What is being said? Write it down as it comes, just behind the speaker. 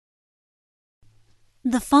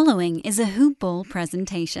The following is a Hoop Ball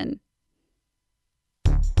presentation.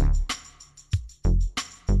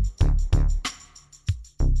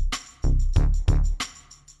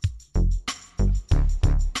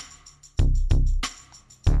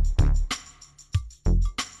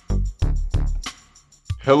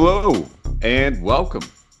 Hello and welcome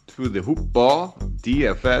to the Hoop Ball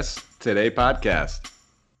DFS Today podcast.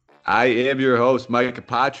 I am your host, Mike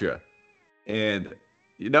Apatra, and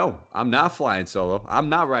I'm not flying solo. I'm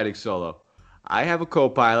not riding solo. I have a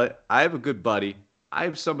co-pilot. I have a good buddy. I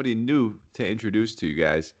have somebody new to introduce to you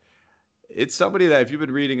guys. It's somebody that if you've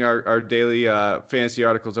been reading our daily fantasy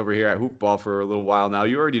articles over here at Hoop Ball for a little while now,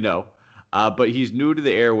 you already know. But he's new to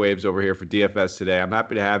the airwaves over here for DFS Today. I'm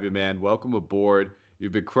happy to have you, man. Welcome aboard.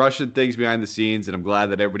 You've been crushing things behind the scenes, and I'm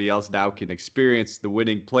glad that everybody else now can experience the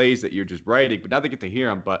winning plays that you're just writing. But now they get to hear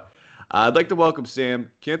them. But I'd like to welcome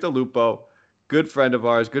Sam Cantalupo, good friend of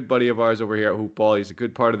ours, good buddy of ours over here at Hoop Ball. He's a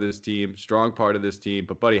good part of this team, strong part of this team.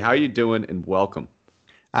 But, buddy, how you doing, and welcome.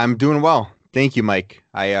 I'm doing well. Thank you, Mike.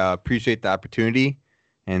 I appreciate the opportunity,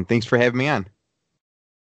 and thanks for having me on.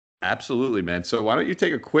 Absolutely, man. So why don't you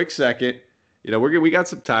take a quick second? We got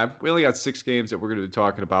some time. We only got 6 games that we're going to be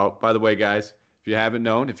talking about. By the way, guys, if you haven't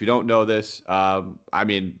known, if you don't know this,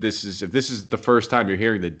 if this is the first time you're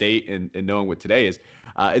hearing the date and knowing what today is,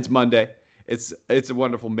 it's Monday. It's a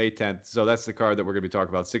wonderful May 10th. So that's the card that we're going to be talking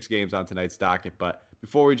about. 6 games on tonight's docket. But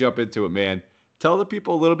before we jump into it, man, tell the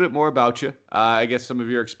people a little bit more about you. I guess some of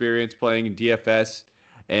your experience playing in DFS,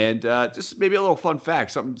 and just maybe a little fun fact,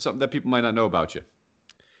 something that people might not know about you.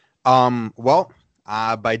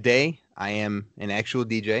 By day, I am an actual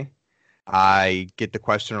DJ. I get the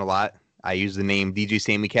question a lot. I use the name DJ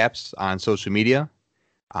Sammy Caps on social media.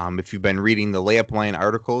 If you've been reading the Layup Line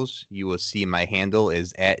articles, you will see my handle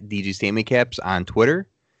is at DJ Sammy Caps on Twitter.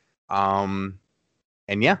 And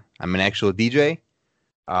yeah, I'm an actual DJ.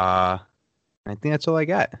 I think that's all I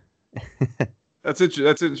got. That's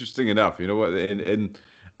interesting enough. You know what? And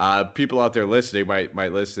people out there listening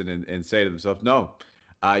might listen and say to themselves, "No,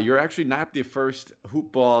 you're actually not the first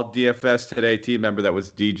Hoop Ball DFS Today team member that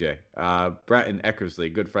was DJ." Brenton Eckersley, a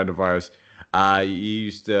good friend of ours, he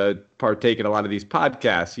used to partake in a lot of these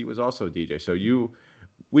podcasts. He was also a DJ. So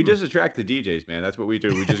we just attract the DJs, man. That's what we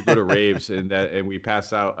do. We just go to raves and we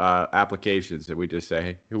pass out applications and we just say,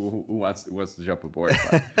 hey, who wants to jump aboard?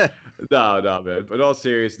 No, man. But in all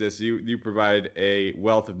seriousness, you provide a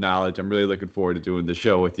wealth of knowledge. I'm really looking forward to doing the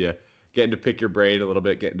show with you, getting to pick your brain a little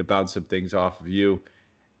bit, getting to bounce some things off of you.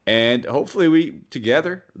 And hopefully we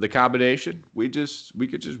together, the combination, we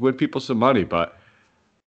could just win people some money. But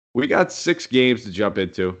we got 6 games to jump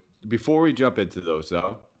into. Before we jump into those,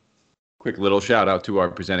 though, quick little shout out to our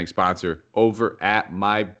presenting sponsor over at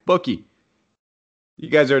MyBookie. You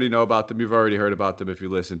guys already know about them. You've already heard about them if you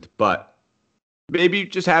listened. But maybe you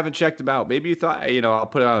just haven't checked them out. Maybe you thought, hey, I'll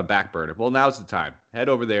put it on a back burner. Well, now's the time. Head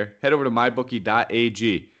over there. Head over to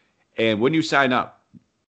mybookie.ag. And when you sign up,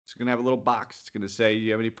 it's going to have a little box. It's going to say,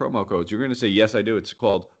 you have any promo codes? You're going to say, yes, I do. It's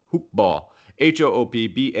called HoopBall.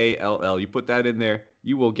 HOOPBALL. You put that in there,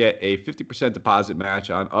 you will get a 50% deposit match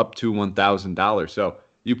on up to $1,000. So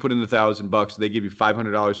you put in $1,000, they give you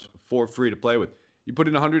 $500 for free to play with. You put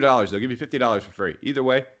in $100, they'll give you $50 for free. Either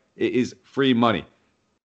way, it is free money.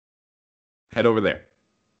 Head over there.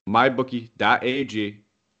 mybookie.ag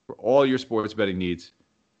for all your sports betting needs.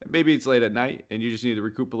 And maybe it's late at night and you just need to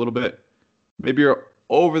recoup a little bit. Maybe you're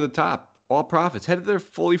over the top. All profits. Head to their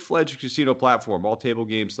fully fledged casino platform. All table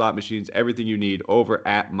games, slot machines, everything you need over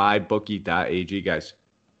at mybookie.ag, guys.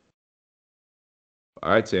 All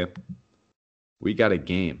right, Sam. We got a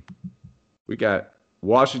game. We got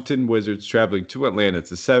Washington Wizards traveling to Atlanta.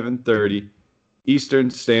 It's a 7:30 Eastern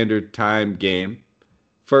Standard Time game.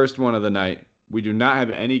 First one of the night. We do not have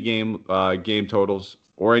any game totals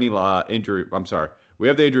or any injury. I'm sorry. We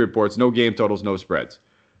have the injury reports. No game totals, no spreads.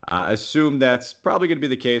 Assume that's probably going to be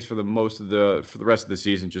the case for the rest of the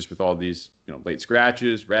season, just with all these late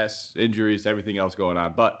scratches, rests, injuries, everything else going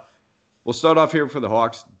on. But we'll start off here for the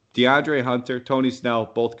Hawks. DeAndre Hunter, Tony Snell,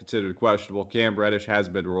 both considered questionable. Cam Reddish has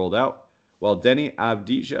been rolled out, while Denny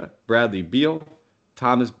Avdija, Bradley Beal,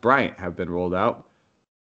 Thomas Bryant have been rolled out.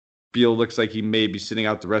 Beal looks like he may be sitting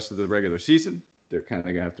out the rest of the regular season. They're kind of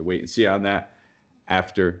going to have to wait and see on that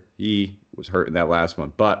after he was hurt in that last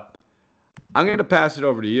one. But I'm going to pass it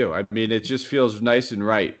over to you. I mean, it just feels nice and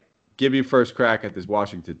right. Give me first crack at this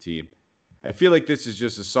Washington team. I feel like this is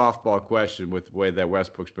just a softball question with the way that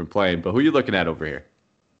Westbrook's been playing, but who are you looking at over here?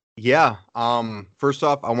 Yeah. First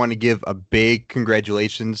off, I want to give a big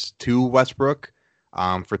congratulations to Westbrook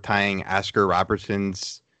for tying Oscar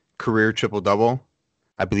Robertson's career triple-double.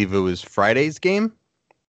 I believe it was Friday's game.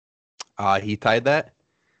 He tied that.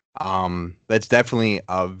 That's definitely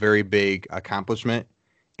a very big accomplishment,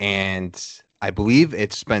 and I believe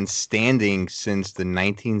it's been standing since the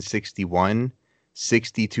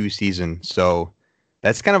 1961-62 season. So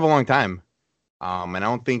that's kind of a long time. And I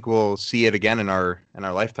don't think we'll see it again in our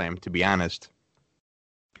lifetime, to be honest.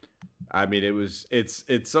 I mean,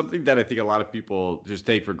 it's something that I think a lot of people just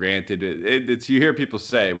take for granted. It's you hear people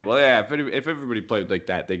say, "Well, yeah, if everybody played like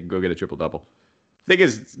that, they can go get a triple double." Thing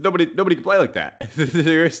is, nobody can play like that.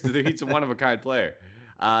 He's a one of a kind player.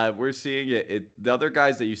 We're seeing it. The other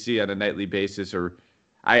guys that you see on a nightly basis, or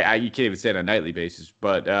you can't even say on a nightly basis,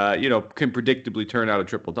 but can predictably turn out a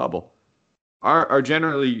triple double. Are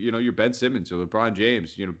generally your Ben Simmons or LeBron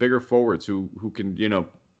James, bigger forwards who can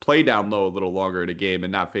play down low a little longer in a game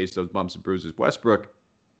and not face those bumps and bruises. Westbrook,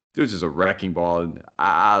 dude's just a wrecking ball, and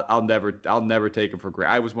I'll never take him for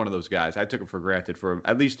granted. I was one of those guys. I took him for granted for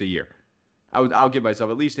at least a year. I'll give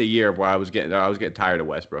myself at least a year where I was getting tired of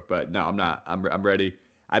Westbrook, but no, I'm not. I'm ready.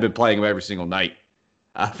 I've been playing him every single night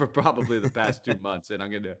for probably the past 2 months, and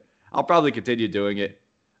I'll probably continue doing it.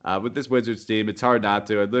 With this Wizards team, it's hard not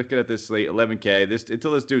to. I'm looking at this slate, 11K.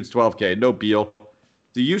 Until this dude's 12K. No Beal.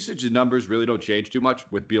 The usage and numbers really don't change too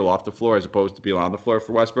much with Beal off the floor as opposed to Beal on the floor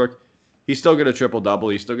for Westbrook. He's still going to triple double.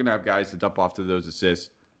 He's still going to have guys to dump off to those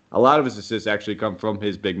assists. A lot of his assists actually come from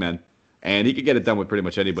his big men, and he can get it done with pretty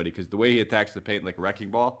much anybody because the way he attacks the paint like a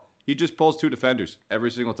wrecking ball, he just pulls two defenders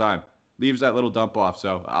every single time. Leaves that little dump off.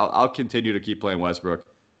 So I'll continue to keep playing Westbrook.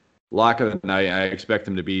 Lock of the night, I expect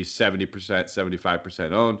him to be 70%,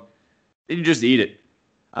 75% owned. And you just eat it.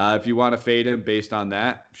 If you want to fade him based on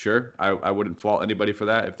that, sure. I wouldn't fault anybody for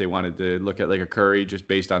that if they wanted to look at like a Curry just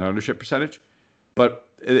based on ownership percentage. But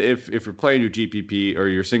if you're playing your GPP or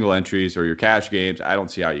your single entries or your cash games, I don't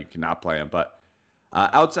see how you cannot play him. But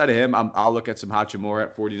outside of him, I'll look at some Hachimura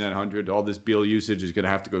at 4,900. All this Beal usage is going to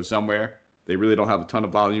have to go somewhere. They really don't have a ton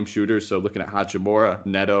of volume shooters. So looking at Hachimura,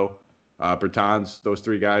 Neto, Bertans, those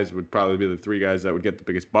three guys would probably be the three guys that would get the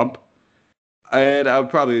biggest bump. And I would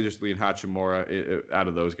probably just lean Hachimura out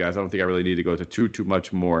of those guys. I don't think I really need to go to too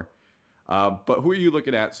much more. But who are you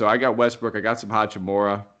looking at? So I got Westbrook. I got some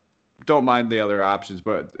Hachimura. Don't mind the other options,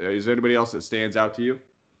 but is there anybody else that stands out to you?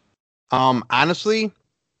 Honestly,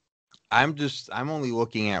 I'm only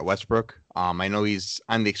looking at Westbrook. I know he's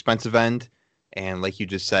on the expensive end, and like you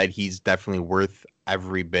just said, he's definitely worth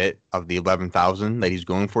every bit of the 11,000 that he's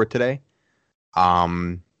going for today.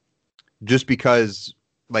 Just because,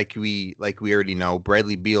 like we already know,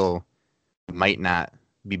 Bradley Beal might not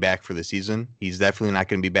be back for the season. He's definitely not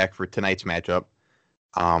going to be back for tonight's matchup.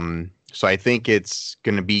 So I think it's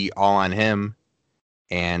going to be all on him,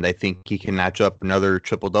 and I think he can notch up another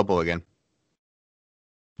triple-double again.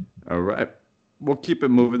 All right. We'll keep it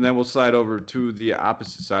moving. Then we'll slide over to the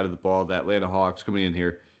opposite side of the ball, the Atlanta Hawks coming in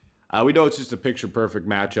here. We know it's just a picture-perfect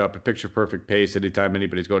matchup, a picture-perfect pace anytime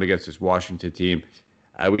anybody's going against this Washington team.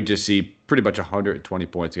 We just see pretty much 120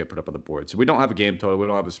 points get put up on the board. So we don't have a game total. We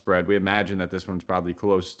don't have a spread. We imagine that this one's probably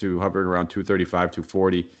close to hovering around 235,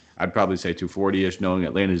 240. I'd probably say 240-ish, knowing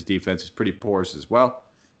Atlanta's defense is pretty porous as well.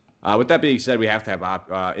 With that being said, we have to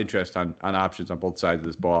have interest on options on both sides of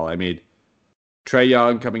this ball. I mean, Trae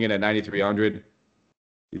Young coming in at 9,300.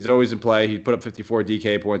 He's always in play. He put up 54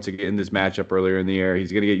 DK points in this matchup earlier in the year.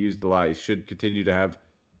 He's going to get used a lot. He should continue to have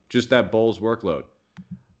just that Bulls workload.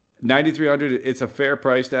 9,300, it's a fair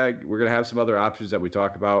price tag. We're going to have some other options that we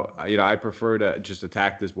talk about. I prefer to just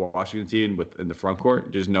attack this Washington team in the front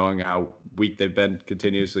court, just knowing how weak they've been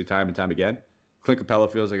continuously time and time again. Clint Capella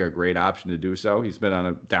feels like a great option to do so. He's been on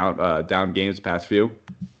a down games past few.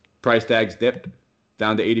 Price tags dipped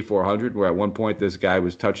down to 8,400, where at one point this guy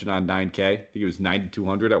was touching on 9K. I think he was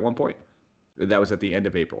 9,200 at one point. That was at the end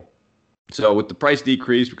of April. So with the price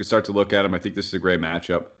decrease, we can start to look at him. I think this is a great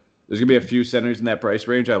matchup. There's going to be a few centers in that price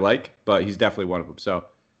range I like, but he's definitely one of them. So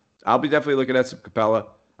I'll be definitely looking at some Capella.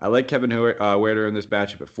 I like Kevin Huerter in this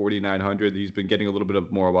matchup at 4,900. He's been getting a little bit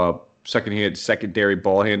of more of a secondary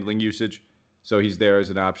ball handling usage, so he's there as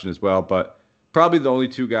an option as well. But probably the only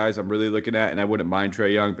two guys I'm really looking at, and I wouldn't mind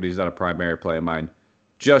Trae Young, but he's not a primary play of mine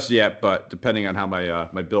just yet. But depending on how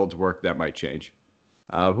my builds work, that might change.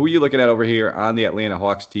 Who are you looking at over here on the Atlanta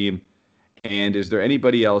Hawks team? And is there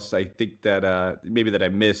anybody else I think that maybe that I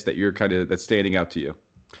missed that you're that's standing out to you?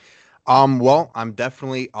 Well, I'm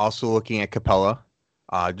definitely also looking at Capella.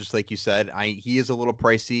 Just like you said, he is a little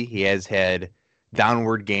pricey. He has had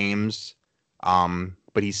downward games,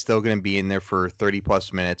 but he's still going to be in there for 30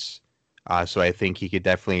 plus minutes. So I think he could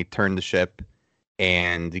definitely turn the ship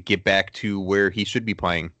and get back to where he should be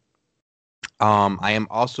playing. I am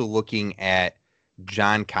also looking at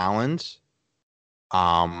John Collins.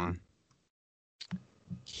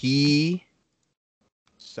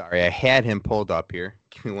 Sorry, I had him pulled up here.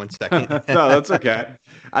 Give me 1 second. No, that's okay.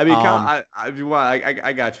 I mean, if you want,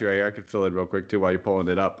 I got you right here. I could fill it real quick too while you're pulling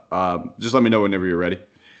it up. Just let me know whenever you're ready.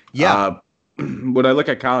 Yeah. When I look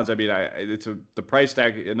at Collins, I mean, the price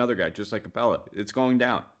tag. Another guy, just like Capella, it's going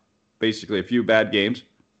down. Basically, a few bad games,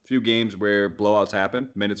 a few games where blowouts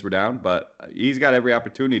happen, minutes were down, but he's got every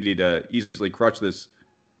opportunity to easily crush this,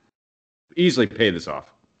 easily pay this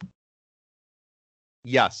off.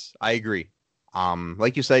 Yes, I agree.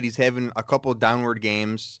 Like you said, he's having a couple downward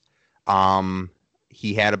games.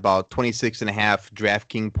 He had about 26.5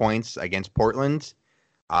 DraftKings points against Portland,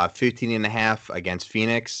 15.5 against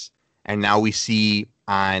Phoenix, and now we see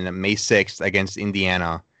on May 6th against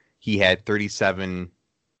Indiana, he had 38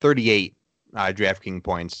 DraftKings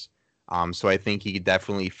points. So I think he could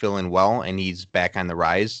definitely fill in well, and he's back on the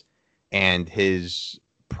rise. And his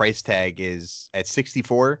price tag is at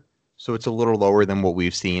 64, so it's a little lower than what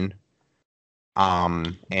we've seen.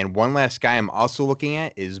 And one last guy I'm also looking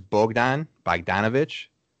at is Bogdanovic.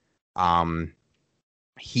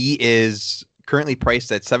 He is currently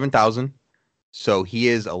priced at 7,000, so he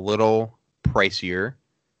is a little pricier.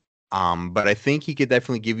 But I think he could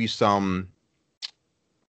definitely give you some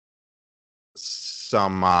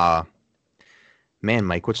man,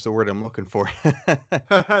 Mike, what's the word I'm looking for?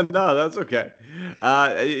 No, that's okay.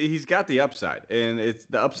 He's got the upside, and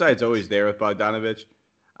the upside's always there with Bogdanovic.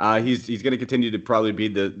 He's going to continue to probably be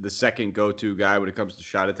the second go-to guy when it comes to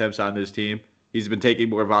shot attempts on his team. He's been taking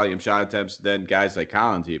more volume shot attempts than guys like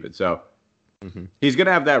Collins even. So he's going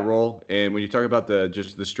to have that role. And when you talk about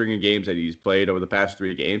the string of games that he's played over the past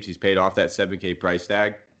 3 games, he's paid off that $7K price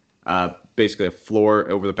tag. Basically a floor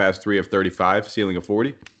over the past 3 of 35, ceiling of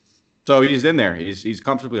 40. So he's in there. He's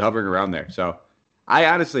comfortably hovering around there. So I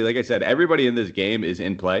honestly, like I said, everybody in this game is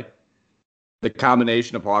in play. The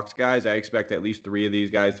combination of Hawks guys, I expect at least 3 of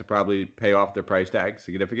these guys to probably pay off their price tag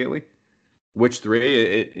significantly. Which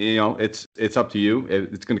 3? It's up to you.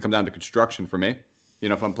 It's going to come down to construction for me.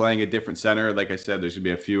 If I'm playing a different center, like I said, there's going to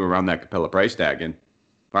be a few around that Capella price tag, and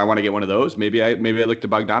if I want to get one of those, maybe I look to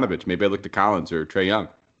Bogdanovic, maybe I look to Collins or Trae Young.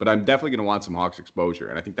 But I'm definitely going to want some Hawks exposure,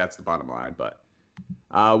 and I think that's the bottom line. But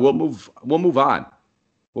we'll move on.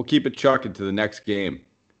 We'll keep it chucking to the next game.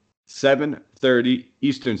 7:30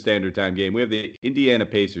 Eastern Standard Time game. We have the Indiana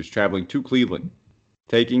Pacers traveling to Cleveland,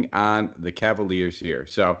 taking on the Cavaliers here.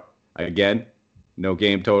 So, again, no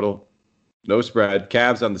game total, no spread.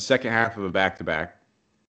 Cavs on the second half of a back-to-back.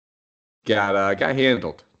 Got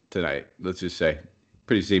handled tonight, let's just say,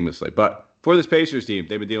 pretty seamlessly. But for this Pacers team,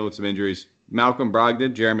 they've been dealing with some injuries. Malcolm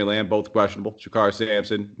Brogdon, Jeremy Lamb, both questionable. Shakar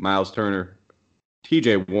Sampson, Miles Turner,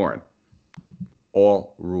 T.J. Warren,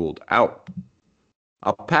 all ruled out.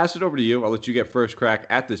 I'll pass it over to you. I'll let you get first crack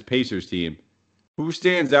at this Pacers team. Who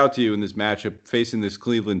stands out to you in this matchup facing this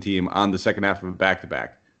Cleveland team on the second half of a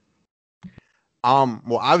back-to-back?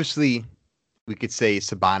 Well, obviously, we could say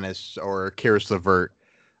Sabonis or Karis LeVert,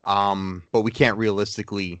 but we can't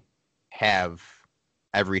realistically have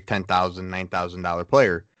every $10,000, $9,000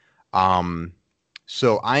 player.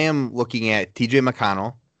 So I am looking at TJ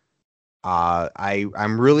McConnell.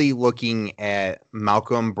 I'm really looking at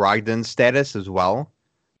Malcolm Brogdon's status as well.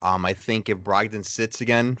 I think if Brogdon sits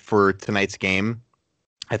again for tonight's game,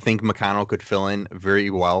 I think McConnell could fill in very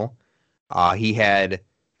well. He had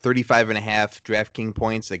 35.5 DraftKings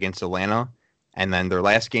points against Atlanta, and then their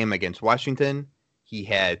last game against Washington, he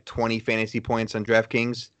had 20 fantasy points on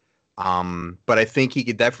DraftKings. But I think he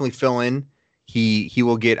could definitely fill in. He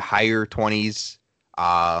will get higher 20s,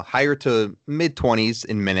 higher to mid 20s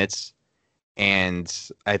in minutes. And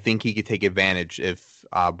I think he could take advantage if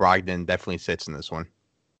Brogdon definitely sits in this one.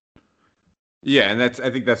 Yeah, and I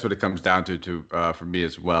think that's what it comes down to for me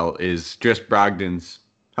as well, is just Brogdon's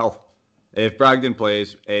health. If Brogdon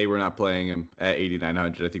plays, we're not playing him at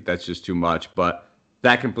 8,900. I think that's just too much. But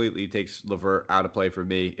that completely takes LeVert out of play for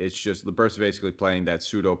me. It's just LeVert's basically playing that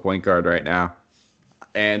pseudo point guard right now.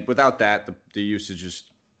 And without that, the usage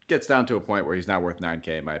just gets down to a point where he's not worth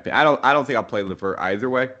 9K in my opinion. I don't think I'll play LeVert either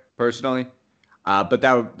way, personally. But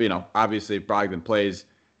that would, obviously if Brogdon plays,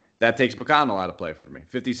 that takes McConnell out of play for me.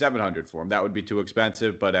 5,700 for him. That would be too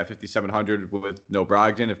expensive. But at 5,700 with no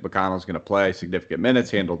Brogdon, if McConnell's going to play significant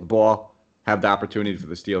minutes, handle the ball, have the opportunity for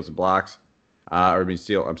the steals and blocks,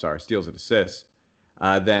 steals and assists,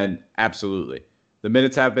 then absolutely. The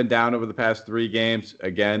minutes have been down over the past 3 games.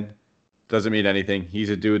 Again, doesn't mean anything. He's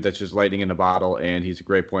a dude that's just lightning in a bottle, and he's a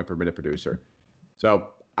great point per minute producer.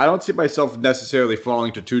 So I don't see myself necessarily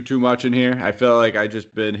falling to too much in here. I feel like I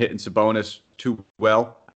just been hitting Sabonis too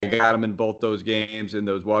well. I got him in both those games, in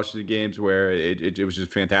those Washington games where it was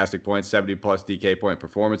just fantastic points, 70-plus DK point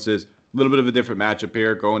performances. little bit of a different matchup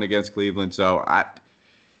here going against Cleveland. So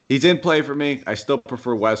he's in play for me. I still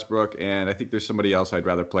prefer Westbrook, and I think there's somebody else I'd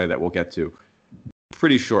rather play that we'll get to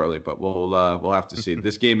pretty shortly, but we'll have to see.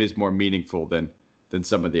 This game is more meaningful than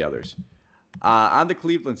some of the others. On the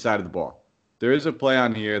Cleveland side of the ball, there is a play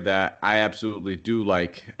on here that I absolutely do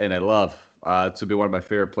like and I love. To be one of my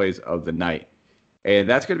favorite plays of the night, and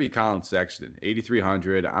that's going to be Colin Sexton,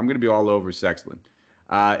 8,300. I'm going to be all over Sexton.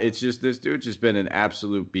 It's just this dude's just been an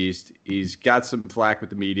absolute beast. He's got some flack with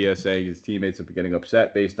the media saying his teammates have been getting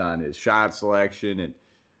upset based on his shot selection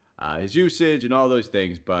and his usage and all those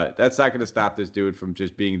things, but that's not going to stop this dude from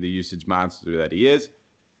just being the usage monster that he is.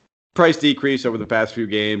 Price decrease over the past few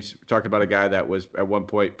games. We're talking about a guy that was at one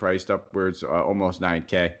point priced upwards almost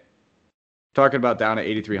 9K. Talking about down at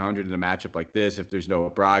 8,300 in a matchup like this, if there's no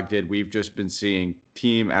Brogdon, we've just been seeing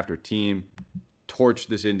team after team torch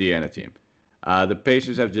this Indiana team. The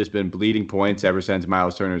Pacers have just been bleeding points ever since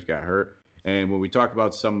Miles Turner's got hurt. And when we talk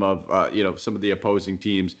about some of the opposing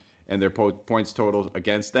teams and their points totals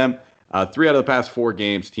against them, 3 out of the past 4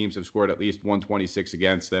 games, teams have scored at least 126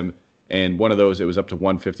 against them. And one of those, it was up to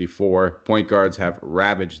 154. Point guards have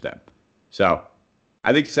ravaged them. So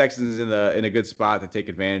I think Sexton's in a good spot to take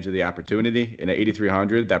advantage of the opportunity. In at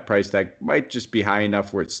 8,300, that price tag might just be high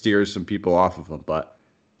enough where it steers some people off of him. But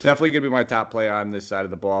definitely going to be my top play on this side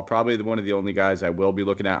of the ball. Probably one of the only guys I will be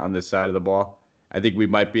looking at on this side of the ball. I think we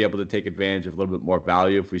might be able to take advantage of a little bit more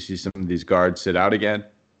value if we see some of these guards sit out again.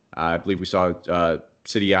 I believe we saw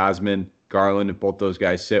City Osman, Garland, if both those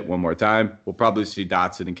guys sit one more time. We'll probably see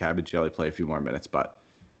Dotson and Cavaggelli play a few more minutes. But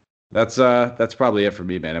that's probably it for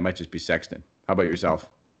me, man. It might just be Sexton. How about yourself?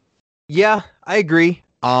 Yeah, I agree.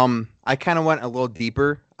 I kind of went a little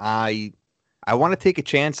deeper. I want to take a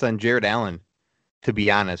chance on Jared Allen, to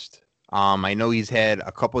be honest. I know he's had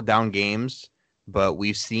a couple down games, but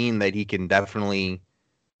we've seen that he can definitely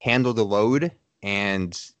handle the load,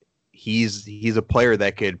 and he's a player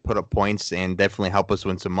that could put up points and definitely help us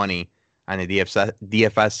win some money on the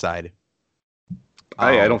DFS side.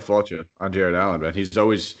 I don't fault you on Jared Allen, but he's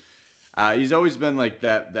always been like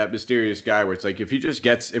that mysterious guy where it's like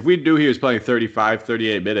if we knew he was playing 35,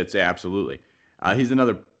 38 minutes, yeah, absolutely. He's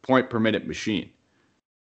another point per minute machine.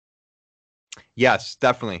 Yes,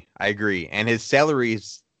 definitely. I agree. And his salary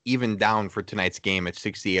is even down for tonight's game at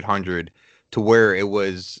 6,800 to where it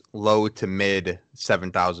was low to mid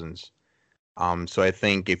 7,000s. So I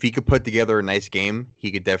think if he could put together a nice game,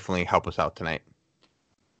 he could definitely help us out tonight.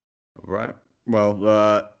 All right.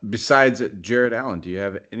 Well, besides Jared Allen, do you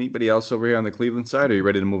have anybody else over here on the Cleveland side? Or are you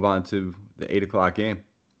ready to move on to the 8:00 game?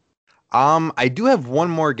 I do have one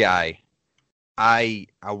more guy. I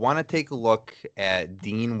want to take a look at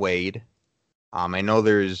Dean Wade. I know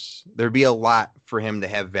there'd be a lot for him to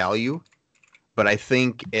have value, but I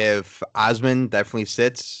think if Osman definitely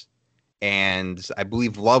sits, and I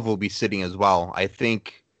believe Love will be sitting as well, I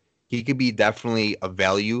think he could be definitely a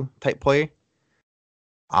value type play.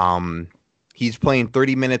 He's playing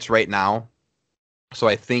 30 minutes right now. So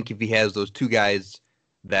I think if he has those 2 guys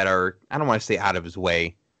that are, I don't want to say out of his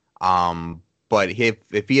way, but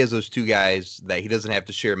if he has those 2 guys that he doesn't have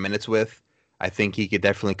to share minutes with, I think he could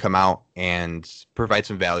definitely come out and provide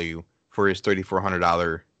some value for his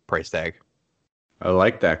 $3,400 price tag. I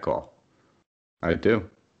like that call. I do.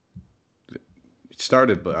 It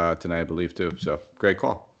started tonight, I believe, too. So great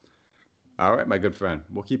call. All right, my good friend.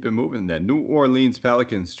 We'll keep it moving then. New Orleans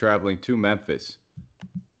Pelicans traveling to Memphis,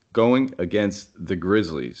 going against the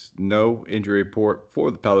Grizzlies. No injury report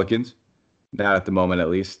for the Pelicans. Not at the moment, at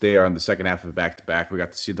least. They are in the second half of a back-to-back. We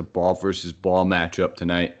got to see the ball versus ball matchup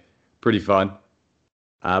tonight. Pretty fun.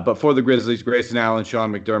 But for the Grizzlies, Grayson Allen,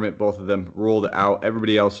 Sean McDermott, both of them ruled out.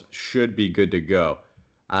 Everybody else should be good to go.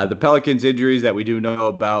 The Pelicans injuries that we do know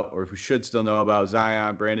about, or we should still know about,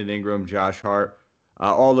 Zion, Brandon Ingram, Josh Hart,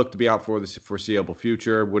 all look to be out for the foreseeable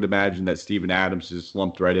future. Would imagine that Steven Adams is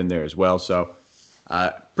lumped right in there as well. So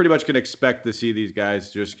pretty much can expect to see these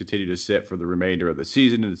guys just continue to sit for the remainder of the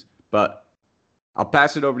season. But I'll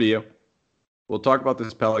pass it over to you. We'll talk about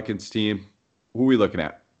this Pelicans team. Who are we looking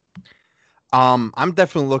at? I'm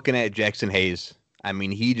definitely looking at Jackson Hayes. I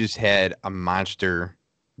mean, he just had a monster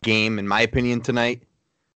game, in my opinion, tonight.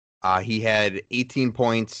 He had 18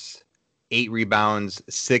 points, 8 rebounds,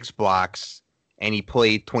 6 blocks, and he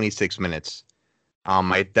played 26 minutes.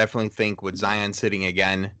 I definitely think with Zion sitting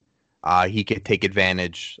again, he could take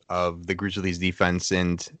advantage of the Grizzlies defense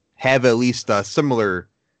and have at least a similar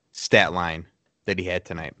stat line that he had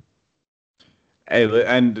tonight. Hey,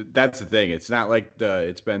 and that's the thing. It's not like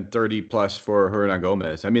it's been 30 plus for Hernan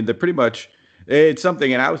Gomez. I mean, they're pretty much, it's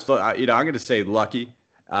something, and I was, I'm going to say lucky.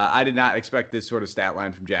 I did not expect this sort of stat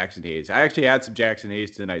line from Jackson Hayes. I actually had some Jackson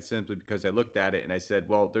Hayes tonight simply because I looked at it and I said,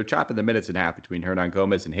 well, they're chopping the minutes in half between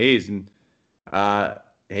Hernangomez and Hayes. And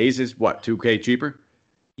Hayes is what, 2K cheaper?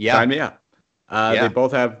 Yeah. Sign me up. They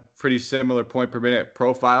both have pretty similar point per minute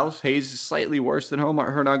profiles. Hayes is slightly worse than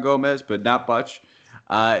Hernangomez, but not much.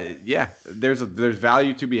 There's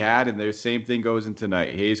value to be had, and the same thing goes in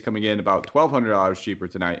tonight. Hayes coming in about $1,200 cheaper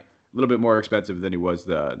tonight, a little bit more expensive than he was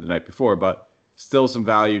the night before, but still some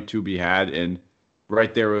value to be had, and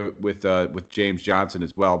right there with James Johnson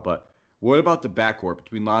as well. But what about the backcourt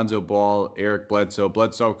between Lonzo Ball, Eric Bledsoe?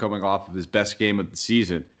 Bledsoe coming off of his best game of the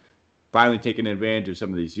season, finally taking advantage of some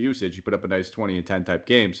of these usage. He put up a nice 20 and 10 type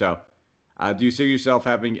game. So do you see yourself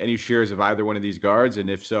having any shares of either one of these guards? And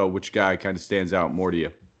if so, which guy kind of stands out more to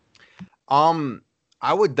you?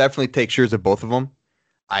 I would definitely take shares of both of them.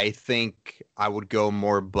 I think I would go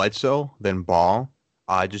more Bledsoe than Ball,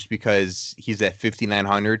 just because he's at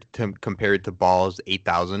 5,900 compared to Ball's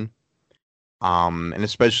 8,000. And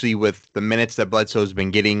especially with the minutes that Bledsoe's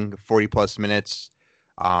been getting, 40-plus minutes,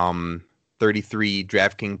 33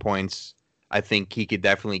 DraftKings points, I think he could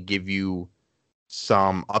definitely give you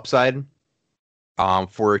some upside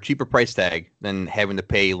for a cheaper price tag than having to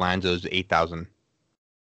pay Lonzo's 8,000.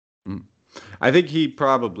 I think he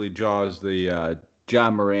probably jaws the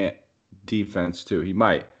John Morant defense too. He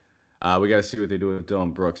might. We got to see what they do with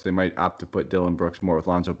Dylan Brooks. They might opt to put Dylan Brooks more with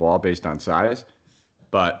Lonzo Ball based on size,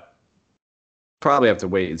 but probably have to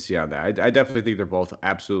wait and see on that. I definitely think they're both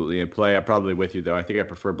absolutely in play. I'm probably with you though. I think I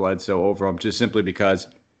prefer Bledsoe over him just simply because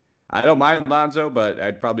I don't mind Lonzo, but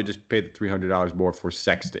I'd probably just pay the $300 more for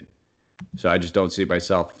Sexton. So I just don't see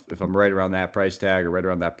myself, if I'm right around that price tag or right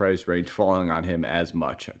around that price range, falling on him as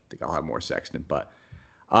much. I think I'll have more Sexton. But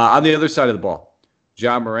on the other side of the ball,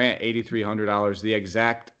 John Morant, $8,300, the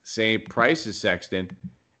exact same price as Sexton.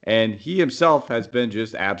 And he himself has been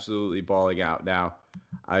just absolutely balling out. Now,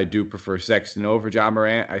 I do prefer Sexton over John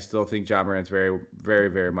Morant. I still think John Morant's very, very,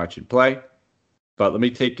 very much in play. But let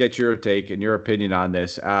me get your take and your opinion on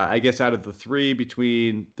this. I guess out of the three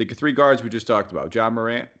between the three guards we just talked about, John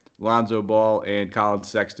Morant, Lonzo Ball, and Colin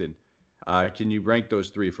Sexton, can you rank those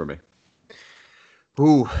three for me?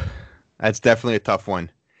 Ooh, that's definitely a tough one.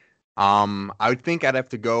 I would think I'd have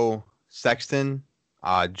to go Sexton,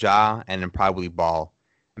 Ja, and then probably Ball,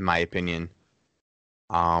 in my opinion.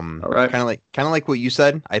 All right. Kind of like what you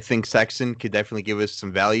said. I think Sexton could definitely give us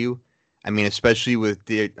some value. I mean, especially with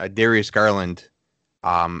Darius Garland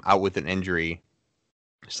out with an injury,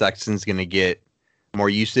 Sexton's going to get more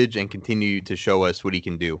usage and continue to show us what he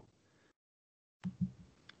can do.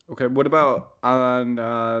 Okay, what about on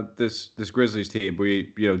this Grizzlies team?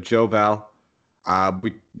 Joe Val,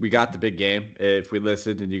 we got the big game. If we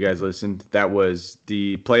listened and you guys listened, that was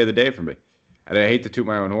the play of the day for me. And I hate to toot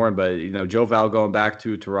my own horn, but Joe Val going back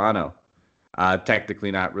to Toronto,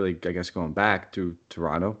 technically not really, I guess, going back to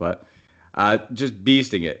Toronto, but just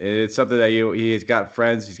beasting it. It's something that he's got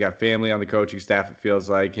friends, he's got family on the coaching staff. It feels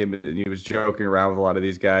like him, and he was joking around with a lot of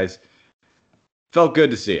these guys. Felt good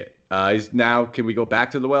to see it. He's now, can we go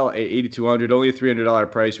back to the well? 8,200, only a $300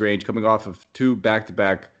 price range, coming off of two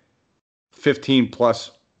back-to-back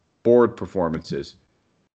 15-plus board performances,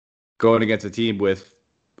 going against a team with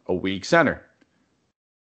a weak center.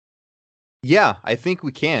 Yeah, I think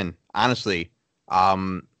we can, honestly.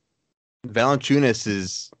 Valanciunas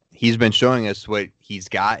he's been showing us what he's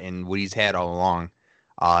got and what he's had all along,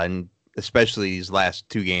 and especially these last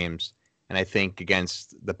two games. And I think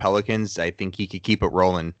against the Pelicans, I think he could keep it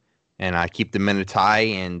rolling and keep the minutes high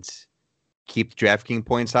and keep the DraftKings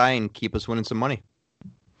points high and keep us winning some money.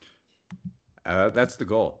 That's the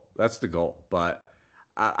goal. But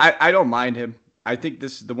I don't mind him. I think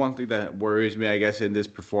this is the one thing that worries me, I guess, in this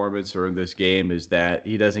performance or in this game is that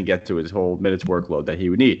he doesn't get to his whole minutes workload that he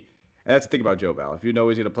would need. And that's the thing about Joe Val. If you know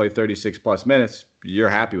he's going to play 36-plus minutes, you're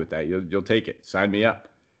happy with that. You'll take it. Sign me up.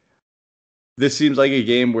 This seems like a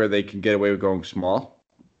game where they can get away with going small.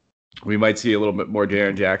 We might see a little bit more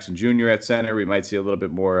Jaren Jackson Jr. at center. We might see a little bit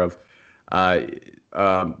more of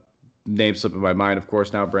name slipping my mind, of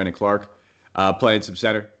course, now Brandon Clark playing some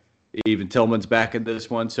center. Even Tillman's back in this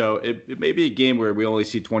one. So it may be a game where we only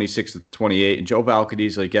see 26 to 28, and Joe Val could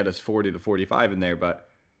easily get us 40 to 45 in there. But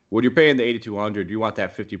when you're paying the 8,200, you want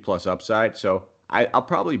that 50-plus upside. So I'll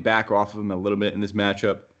probably back off of him a little bit in this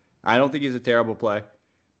matchup. I don't think he's a terrible play.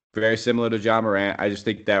 Very similar to John Morant. I just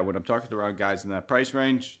think that when I'm talking around guys in that price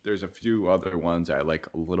range, there's a few other ones I like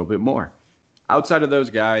a little bit more. Outside of those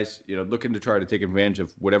guys, looking to try to take advantage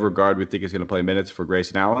of whatever guard we think is going to play minutes for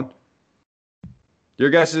Grayson Allen, your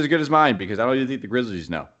guess is as good as mine because I don't even think the Grizzlies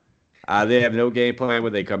know. They have no game plan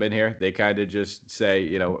when they come in here. They kind of just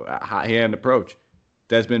say, a hot hand approach.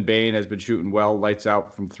 Desmond Bain has been shooting well, lights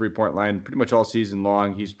out from 3-point line pretty much all season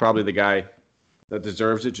long. He's probably the guy that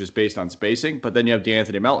deserves it just based on spacing. But then you have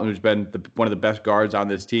DeAnthony Melton, who's been one of the best guards on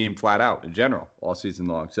this team flat out in general all season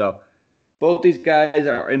long. So both these guys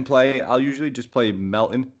are in play. I'll usually just play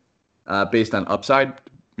Melton based on upside.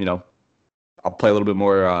 I'll play a little bit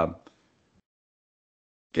more. I'll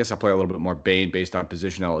play a little bit more Bain based on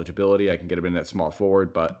position eligibility. I can get him in that small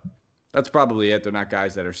forward, but that's probably it. They're not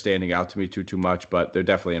guys that are standing out to me too much, but they're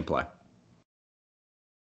definitely in play.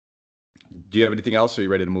 Do you have anything else, or are you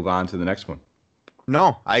ready to move on to the next one?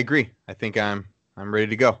 No, I agree. I think I'm ready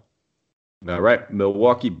to go. All right.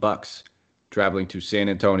 Milwaukee Bucks traveling to San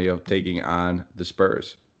Antonio, taking on the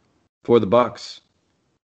Spurs. For the Bucks,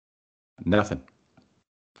 nothing.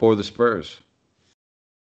 For the Spurs,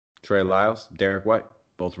 Trey Lyles, Derek White,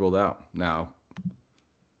 both ruled out. Now,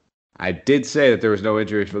 I did say that there was no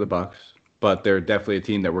injuries for the Bucks, but they're definitely a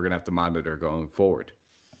team that we're going to have to monitor going forward.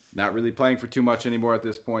 Not really playing for too much anymore at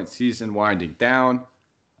this point. Season winding down.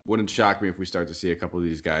 Wouldn't shock me if we start to see a couple of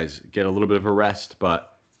these guys get a little bit of a rest,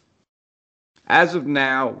 but as of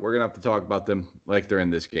now, we're going to have to talk about them like they're in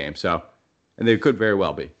this game. So, and they could very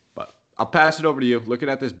well be. But I'll pass it over to you. Looking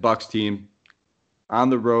at this Bucks team on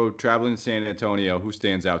the road, traveling to San Antonio, who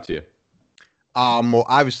stands out to you? Well,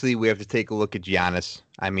 obviously, we have to take a look at Giannis.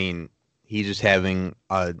 I mean, he's just having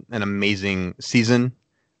an amazing season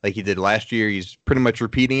like he did last year. He's pretty much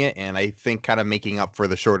repeating it, and I think kind of making up for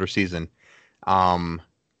the shorter season.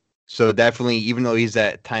 So definitely, even though he's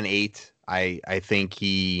at 10-8, I think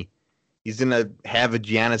he's going to have a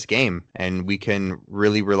Giannis game, and we can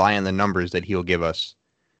really rely on the numbers that he'll give us.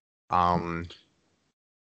 I'm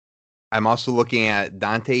also looking at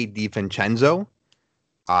Dante DiVincenzo.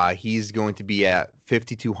 He's going to be at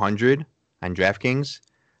 5,200 on DraftKings.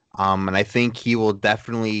 And I think he will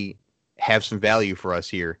definitely have some value for us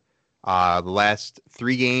here. The last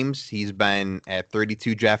 3 games, he's been at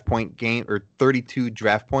 32 draft points, or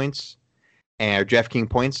DraftKings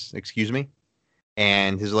points, excuse me.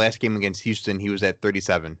 And his last game against Houston, he was at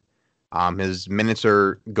 37. His minutes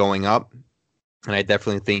are going up, and I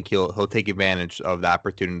definitely think he'll take advantage of the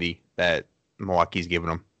opportunity that Milwaukee's given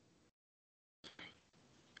him.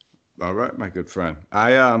 All right, my good friend.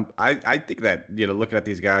 I think that looking at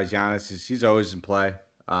these guys, Giannis he's always in play.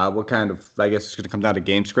 I guess it's going to come down to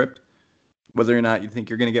game script, whether or not you think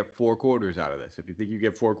you're going to get 4 quarters out of this. If you think you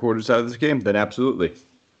get 4 quarters out of this game, then absolutely,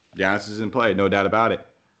 Giannis is in play, no doubt about it.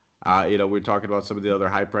 We're talking about some of the other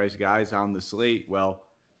high-priced guys on the slate. Well,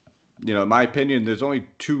 in my opinion, there's only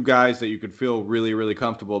 2 guys that you could feel really, really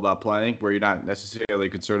comfortable about playing, where you're not necessarily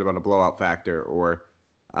concerned about a blowout factor or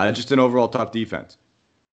just an overall tough defense.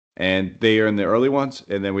 And they are in the early ones,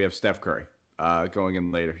 and then we have Steph Curry going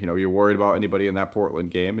in later. You're worried about anybody in that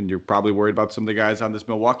Portland game, and you're probably worried about some of the guys on this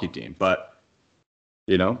Milwaukee team. But,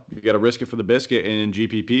 you got to risk it for the biscuit. And in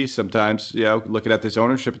GPP, sometimes, looking at this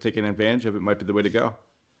ownership and taking advantage of it might be the way to go.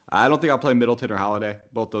 I don't think I'll play Middleton or Holiday.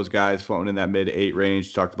 Both those guys floating in that mid-8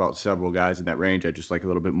 range. Talked about several guys in that range. I just like a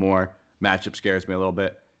little bit more. Matchup scares me a little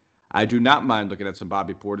bit. I do not mind looking at some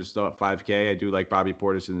Bobby Portis, though, at 5K. I do like Bobby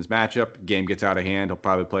Portis in this matchup. Game gets out of hand. He'll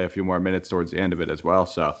probably play a few more minutes towards the end of it as well.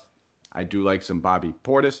 So I do like some Bobby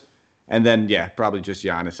Portis. And then, probably just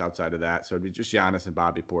Giannis outside of that. So it'd be just Giannis and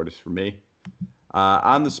Bobby Portis for me.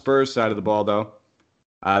 On the Spurs side of the ball, though,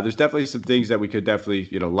 there's definitely some things that we could definitely,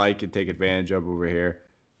 like and take advantage of over here.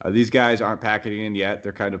 These guys aren't packing in yet.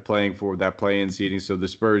 They're kind of playing for that play-in seeding. So the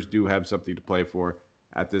Spurs do have something to play for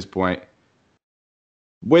at this point.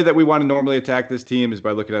 Way that we want to normally attack this team is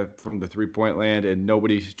by looking at it from the 3-point land, and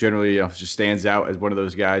nobody generally just stands out as one of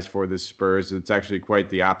those guys for the Spurs. It's actually quite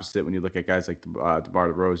the opposite when you look at guys like DeMar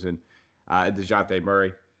DeRozan and DeJounte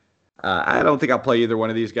Murray. I don't think I'll play either one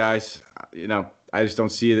of these guys. I just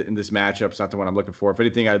don't see it in this matchup. It's not the one I'm looking for. If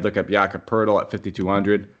anything, I'd look at Jakob Poeltl at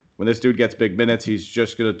 5,200. When this dude gets big minutes, he's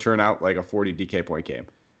just going to turn out like a 40 DK point game.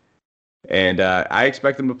 And I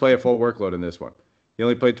expect him to play a full workload in this one. He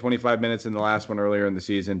only played 25 minutes in the last one earlier in the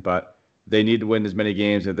season, but they need to win as many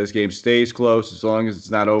games. If this game stays close, as long as it's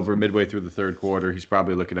not over midway through the third quarter, he's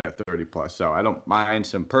probably looking at 30+. So I don't mind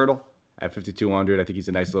some Poeltl at 5,200. I think he's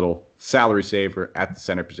a nice little salary saver at the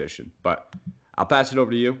center position. But I'll pass it over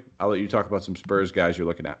to you. I'll let you talk about some Spurs guys you're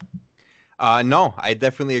looking at. No, I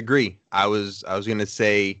definitely agree. I was going to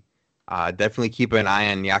say definitely keep an eye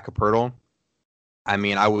on Jakob Poeltl. I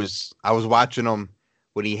mean, I was watching him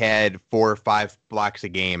when he had 4 or 5 blocks a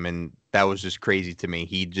game, and that was just crazy to me.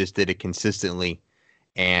 He just did it consistently,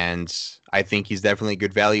 and I think he's definitely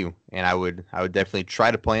good value. And I would definitely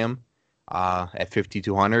try to play him at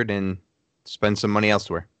 5,200 and spend some money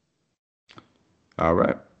elsewhere. All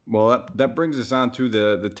right, Well, that brings us on to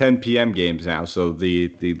the 10 p.m. games now. So the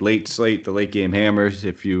late slate, the late game hammers.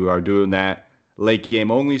 If you are doing that late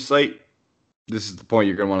game only slate, this is the point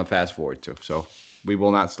you're going to want to fast forward to. So we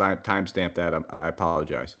will not timestamp that. I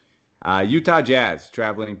apologize. Utah Jazz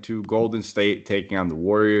traveling to Golden State, taking on the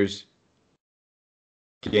Warriors.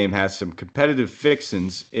 Game has some competitive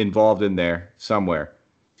fixins involved in there somewhere.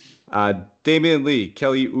 Damian Lee,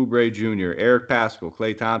 Kelly Oubre Jr., Eric Paschall,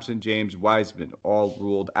 Klay Thompson, James Wiseman, all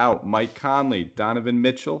ruled out. Mike Conley, Donovan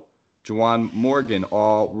Mitchell, Juwan Morgan,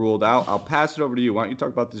 all ruled out. I'll pass it over to you. Why don't you talk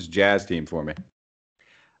about this Jazz team for me?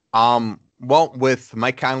 Well, with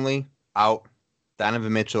Mike Conley out,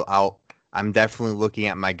 Donovan Mitchell out, I'm definitely looking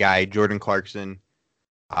at my guy, Jordan Clarkson.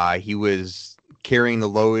 He was carrying the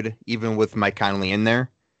load even with Mike Conley in there.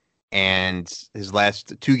 And his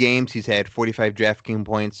last 2 games, he's had 45 DraftKings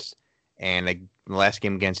points. And the last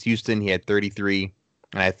game against Houston, he had 33.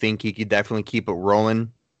 And I think he could definitely keep it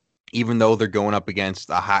rolling, even though they're going up against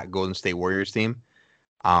a hot Golden State Warriors team.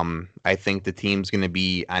 I think the team's going to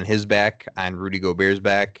be on his back, on Rudy Gobert's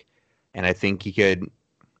back. And I think he could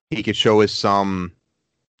show us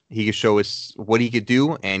what he could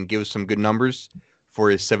do and give us some good numbers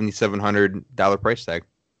for his $7,700 price tag.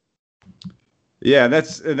 Yeah,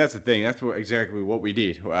 that's the thing. That's exactly what we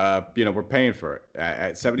need. We're paying for it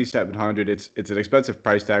at $7,700. It's an expensive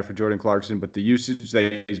price tag for Jordan Clarkson, but the usage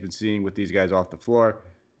that he's been seeing with these guys off the floor,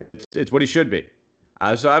 it's what he should be.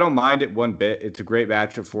 So I don't mind it one bit. It's a great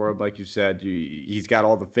matchup for him, like you said. He's got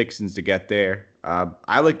all the fixings to get there.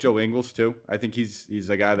 I like Joe Ingles too. I think he's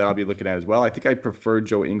a guy that I'll be looking at as well. I think I prefer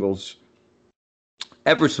Joe Ingles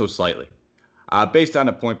ever so slightly, based on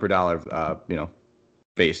a point per dollar,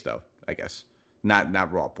 base though, I guess.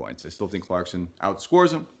 Not raw points. I still think Clarkson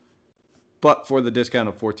outscores him. But for the discount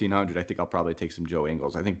of $1,400, I think I'll probably take some Joe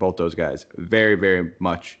Ingles. I think both those guys very, very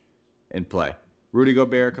much in play. Rudy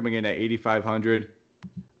Gobert coming in at $8,500.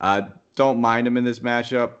 Don't mind him in this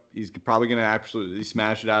matchup. He's probably going to absolutely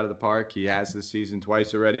smash it out of the park. He has this season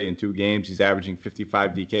twice already in 2 games. He's averaging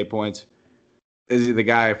 55 DK points. Is he the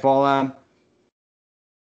guy I fall on?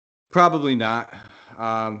 Probably not.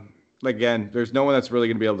 Again, there's no one that's really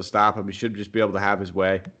going to be able to stop him. He should just be able to have his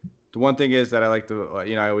way. The one thing is that I like to,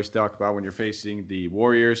 I always talk about when you're facing the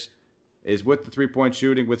Warriors is with the 3-point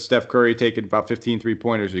shooting, with Steph Curry taking about 15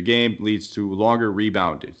 3-pointers a game, leads to longer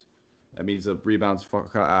rebounders. That means the rebounds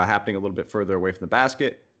happening a little bit further away from the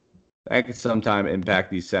basket. That can sometimes impact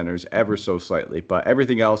these centers ever so slightly, but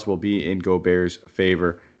everything else will be in Gobert's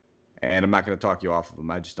favor. And I'm not going to talk you off of him.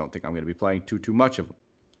 I just don't think I'm going to be playing too much of him.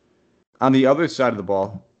 On the other side of the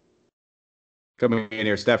ball, coming in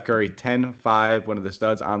here, Steph Curry, 10-5, one of the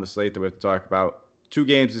studs on the slate that we have to talk about. 2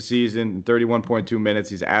 games this season, 31.2 minutes.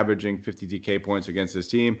 He's averaging 50 DK points against this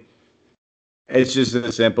team. It's just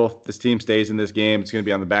as simple. If this team stays in this game, it's going to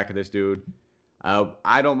be on the back of this dude.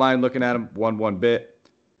 I don't mind looking at him one bit.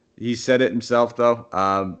 He said it himself, though.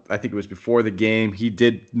 I think it was before the game. He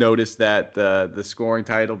did notice that the scoring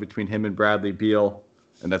title between him and Bradley Beal,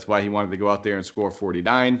 and that's why he wanted to go out there and score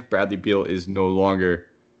 49. Bradley Beal is no longer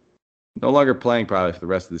playing probably for the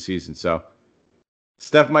rest of the season. So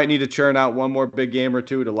Steph might need to churn out one more big game or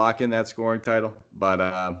 2 to lock in that scoring title.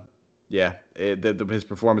 But, his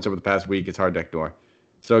performance over the past week, it's hard to ignore.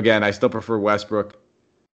 So, again, I still prefer Westbrook.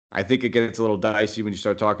 I think it gets a little dicey when you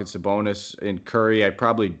start talking Sabonis and Curry. I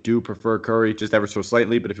probably do prefer Curry just ever so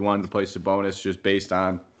slightly. But if you wanted to play Sabonis just based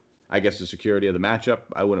on, I guess, the security of the matchup,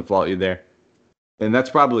 I wouldn't fault you there. And that's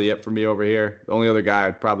probably it for me over here. The only other guy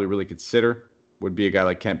I'd probably really consider would be a guy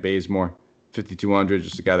like Kent Bazemore, 5,200,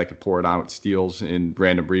 just a guy that could pour it on with steals and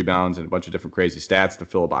random rebounds and a bunch of different crazy stats to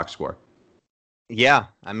fill a box score. Yeah,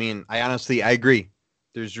 I agree.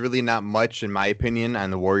 There's really not much, in my opinion,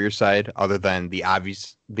 on the Warriors side other than the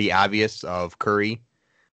obvious of Curry.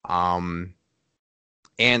 And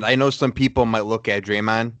I know some people might look at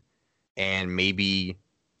Draymond and maybe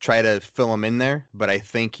try to fill him in there, but I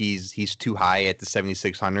think he's too high at the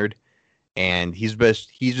 7,600. And he's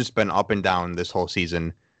just been up and down this whole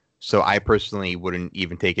season. So I personally wouldn't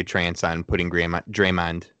even take a chance on putting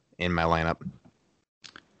Draymond in my lineup.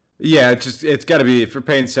 Yeah, it's got to be, if you're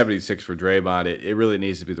paying 76 for Draymond, it really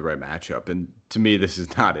needs to be the right matchup. And to me, this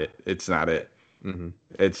is not it. It's not it. Mm-hmm.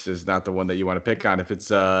 It's just not the one that you want to pick on. If it's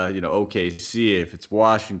OKC, if it's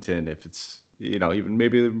Washington, if it's even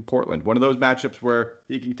maybe Portland, one of those matchups where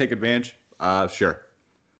he can take advantage. Sure,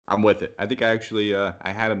 I'm with it. I think I actually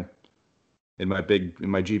I had him in my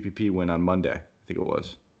GPP win on Monday. I think it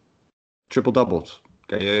was triple doubles.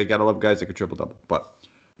 Okay, you gotta love guys that can triple double. But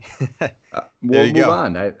We'll you move go.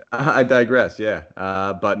 on. I digress. Yeah,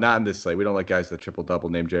 but not in this slate. We don't like guys that triple double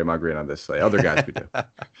named Draymond Green on this slate. Other guys we do.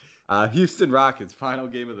 Houston Rockets final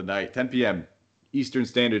game of the night, 10 p.m. Eastern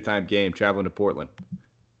Standard Time game, traveling to Portland,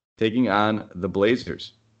 taking on the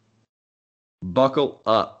Blazers. Buckle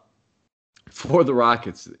up for the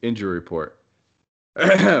Rockets injury report.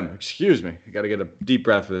 Excuse me. I got to get a deep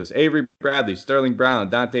breath for this. Avery Bradley, Sterling Brown,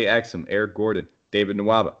 Dante Exum, Eric Gordon, David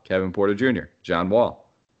Nwaba, Kevin Porter Jr., John Wall,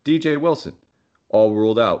 DJ Wilson, all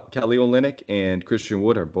ruled out. Kelly Olynyk and Christian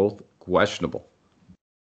Wood are both questionable.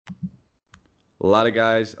 A lot of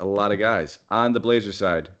guys. On the Blazer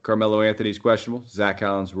side, Carmelo Anthony's questionable. Zach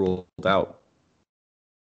Collins ruled out.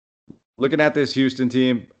 Looking at this Houston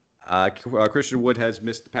team, Christian Wood has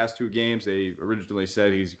missed the past 2 games. They originally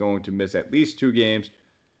said he's going to miss at least 2 games.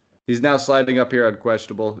 He's now sliding up here on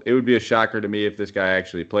questionable. It would be a shocker to me if this guy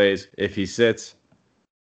actually plays. If he sits,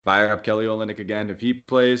 fire up Kelly Olynyk again. If he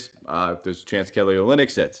plays, if there's a chance Kelly Olynyk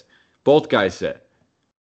sits. Both guys sit.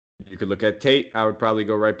 You could look at Tate. I would probably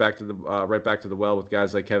go right back to the well with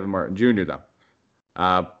guys like Kevin Martin Jr.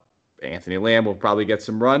 though. Anthony Lamb will probably get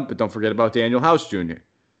some run, but don't forget about Daniel House Jr.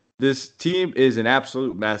 This team is an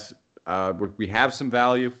absolute mess. We have some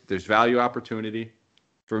value. There's value opportunity.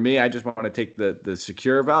 For me, I just want to take the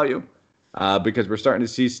secure value because we're starting to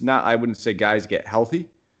see, I wouldn't say guys get healthy,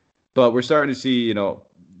 but we're starting to see,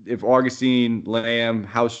 if Augustine, Lamb,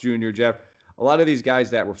 House Jr., Jeff, a lot of these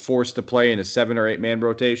guys that were forced to play in a 7 or 8 man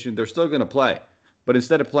rotation, they're still going to play. But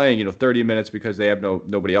instead of playing, 30 minutes because they have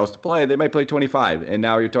nobody else to play, they might play 25. And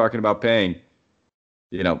now you're talking about paying,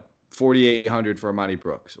 $4,800 for Amani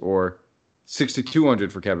Brooks or $6,200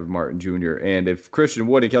 for Kevin Martin Jr. And if Christian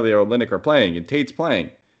Wood and Kelly Olynyk are playing and Tate's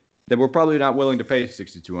playing, then we're probably not willing to pay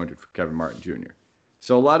 $6,200 for Kevin Martin Jr.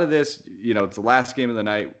 So a lot of this, it's the last game of the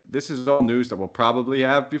night. This is all news that we'll probably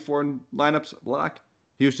have before lineups block.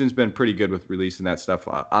 Houston's been pretty good with releasing that stuff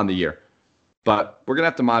on the year. But we're going to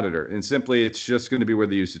have to monitor. And simply, it's just going to be where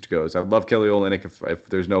the usage goes. I love Kelly Olynyk if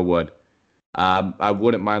there's no Wood. I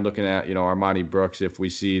wouldn't mind looking at, Armani Brooks if we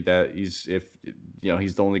see that he's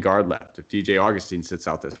the only guard left. If DJ Augustine sits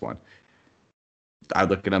out this one, I'd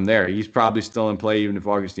look at him there. He's probably still in play even if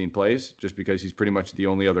Augustine plays, just because he's pretty much the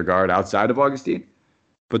only other guard outside of Augustine.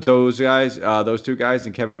 But those guys, those 2 guys,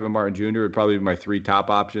 and Kevin Martin Jr. would probably be my 3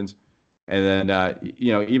 top options. And then,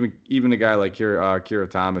 even a guy like Kira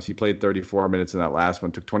Thomas, he played 34 minutes in that last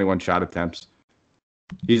one, took 21 shot attempts.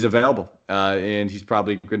 He's available, and he's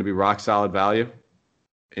probably going to be rock solid value.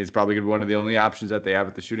 He's probably going to be one of the only options that they have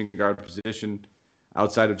at the shooting guard position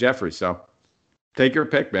outside of Jeffrey. So take your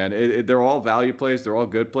pick, man. They're all value plays. They're all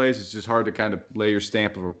good plays. It's just hard to kind of lay your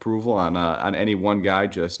stamp of approval on any one guy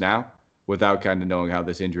just now without kind of knowing how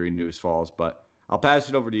this injury news falls. But I'll pass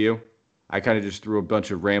it over to you. I kind of just threw a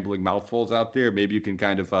bunch of rambling mouthfuls out there. Maybe you can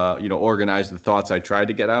kind of, organize the thoughts I tried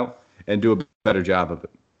to get out and do a better job of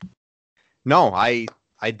it. No, I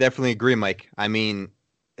definitely agree, Mike. I mean,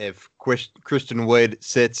 if Christian Wood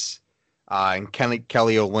sits and Kelly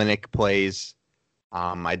Olynyk plays,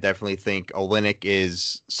 I definitely think Olynyk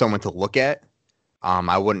is someone to look at.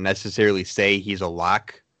 I wouldn't necessarily say he's a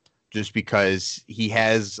lock just because he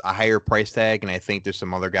has a higher price tag, and I think there's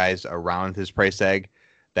some other guys around his price tag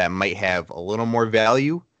that might have a little more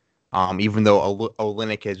value, even though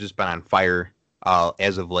Olynyk has just been on fire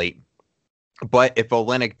as of late. But if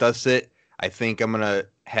Olynyk does sit, I think I'm going to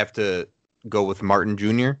have to go with Martin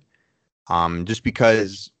Jr., just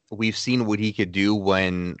because we've seen what he could do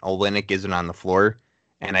when Olynyk isn't on the floor.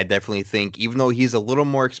 And I definitely think, even though he's a little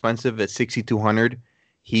more expensive at $6,200,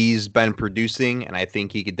 he's been producing, and I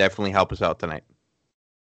think he could definitely help us out tonight.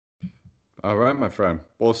 All right, my friend.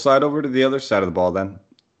 We'll slide over to the other side of the ball then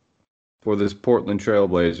for this Portland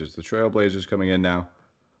Trailblazers. The Trailblazers coming in now.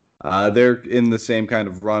 They're in the same kind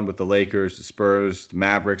of run with the Lakers, the Spurs, the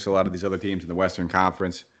Mavericks, a lot of these other teams in the Western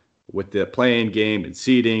Conference with the play-in game and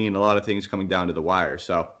seeding and a lot of things coming down to the wire.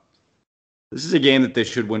 So this is a game that they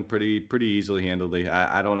should win pretty easily, handily.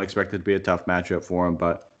 I don't expect it to be a tough matchup for them,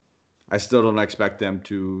 but I still don't expect them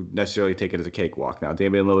to necessarily take it as a cakewalk. Now,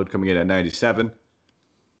 Damian Lillard coming in at 97.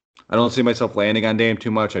 I don't see myself landing on Dame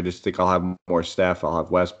too much. I just think I'll have more Steph. I'll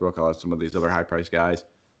have Westbrook. I'll have some of these other high-priced guys.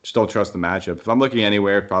 Just don't trust the matchup. If I'm looking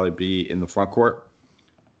anywhere, it'd probably be in the front court.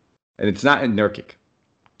 And it's not in Nurkic.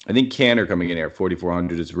 I think Kanter coming in here at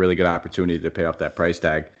 4,400 is a really good opportunity to pay off that price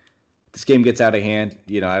tag. This game gets out of hand.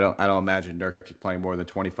 I don't imagine Nurkic playing more than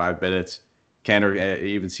 25 minutes. Kanter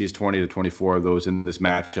even sees 20 to 24 of those in this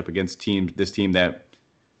matchup against this team that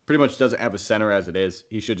pretty much doesn't have a center as it is.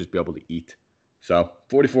 He should just be able to eat. So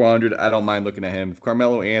 4,400, I don't mind looking at him. If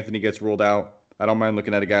Carmelo Anthony gets ruled out, I don't mind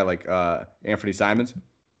looking at a guy like Anthony Simons.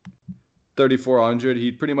 3,400,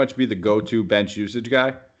 he'd pretty much be the go-to bench usage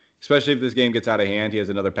guy, especially if this game gets out of hand. He has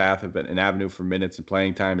another path of an avenue for minutes and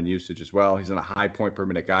playing time and usage as well. He's not a high point per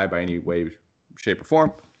minute guy by any way, shape, or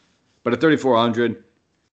form. But at 3,400,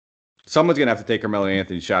 someone's going to have to take Carmelo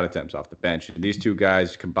Anthony's shot attempts off the bench. And these two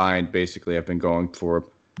guys combined basically have been going for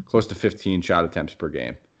close to 15 shot attempts per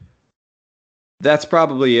game. That's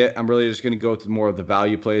probably it. I'm really just going to go with more of the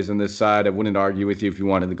value plays on this side. I wouldn't argue with you if you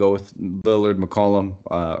wanted to go with Lillard, McCollum,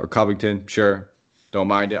 or Covington. Sure, don't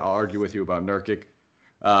mind it. I'll argue with you about Nurkic.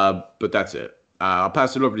 But that's it. I'll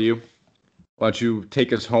pass it over to you. Why don't you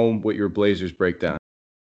take us home with your Blazers breakdown?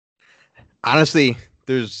 Honestly,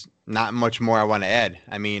 there's not much more I want to add.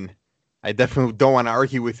 I mean, I definitely don't want to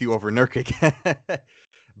argue with you over Nurkic.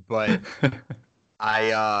 But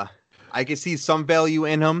I can see some value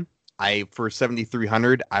in him. For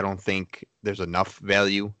 7,300, I don't think there's enough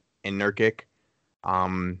value in Nurkic.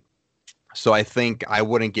 So I think I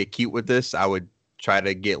wouldn't get cute with this. I would try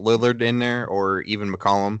to get Lillard in there or even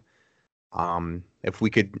McCollum. If we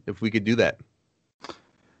could do that.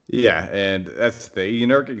 Yeah, and that's the thing.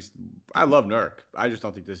 Nurkic. I love Nurk. I just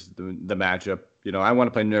don't think this is the matchup. I want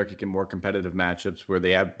to play Nurkic in more competitive matchups where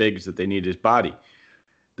they have bigs that they need his body.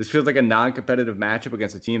 This feels like a non-competitive matchup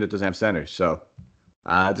against a team that doesn't have centers. So.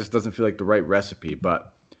 It just doesn't feel like the right recipe,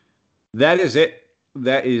 but that is it.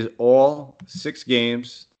 That is all 6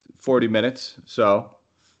 games, 40 minutes. So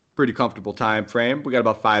pretty comfortable time frame. We got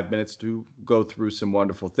about 5 minutes to go through some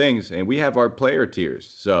wonderful things, and we have our player tiers.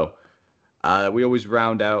 So we always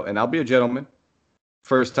round out, and I'll be a gentleman.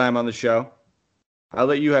 First time on the show. I'll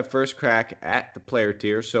let you have first crack at the player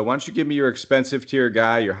tier. So why don't you give me your expensive tier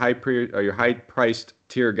guy, your high-priced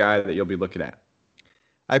tier guy that you'll be looking at?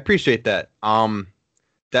 I appreciate that.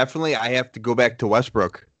 Definitely, I have to go back to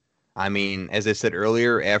Westbrook. I mean, as I said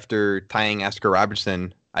earlier, after tying Oscar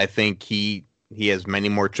Robertson, I think he has many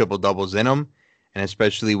more triple-doubles in him, and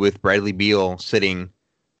especially with Bradley Beal sitting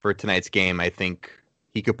for tonight's game, I think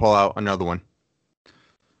he could pull out another one.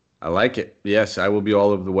 I like it. Yes, I will be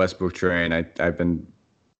all over the Westbrook train. I've been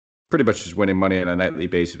pretty much just winning money on a nightly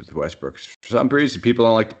basis with Westbrook. For some reason, people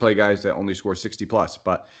don't like to play guys that only score 60+,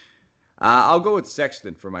 but I'll go with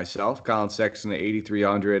Sexton for myself. Colin Sexton at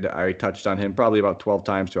 8,300. I touched on him probably about 12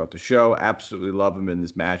 times throughout the show. Absolutely love him in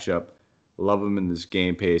this matchup. Love him in this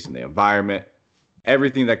game pace and the environment.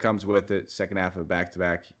 Everything that comes with it. Second half of a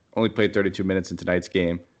back-to-back. Only played 32 minutes in tonight's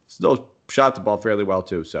game. Still shot the ball fairly well,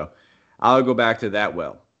 too. So I'll go back to that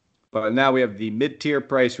well. But now we have the mid-tier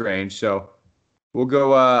price range. So we'll go,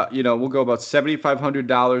 we'll go about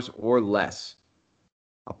 $7,500 or less.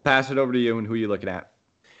 I'll pass it over to you, and who are you looking at?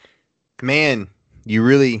 Man, you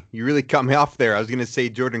really cut me off there. I was going to say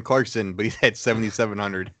Jordan Clarkson, but he's at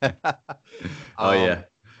 7,700. Oh yeah.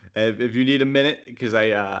 If you need a minute, because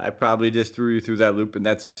I probably just threw you through that loop, and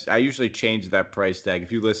I usually change that price tag.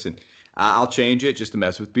 If you listen, I'll change it just to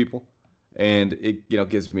mess with people, and it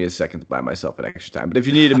gives me a second to buy myself an extra time. But if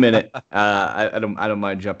you need a minute, I don't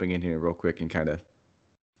mind jumping in here real quick and kind of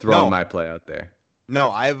throwing my play out there.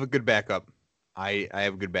 No, I have a good backup. I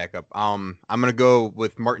have a good backup. I'm gonna go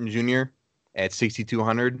with Martin Jr. at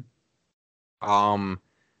 6,200.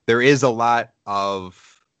 There is a lot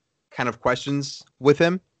of kind of questions with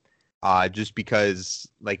him, just because,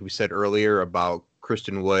 like we said earlier, about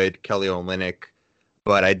Christian Wood, Kelly Olynyk.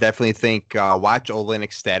 But I definitely think watch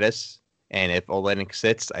Olynyk's status, and if Olynyk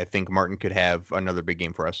sits, I think Martin could have another big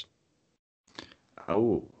game for us.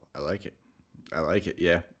 Oh, I like it.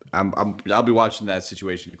 Yeah, I'll be watching that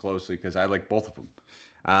situation closely because I like both of them.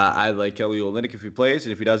 I like Kelly Olynyk if he plays,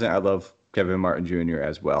 and if he doesn't, I love Kevin Martin Jr.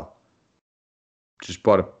 as well. Just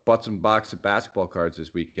bought some box of basketball cards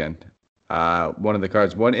this weekend. One of the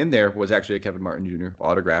cards, one in there was actually a Kevin Martin Jr.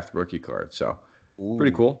 autographed rookie card. So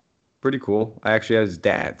Pretty cool. I actually had his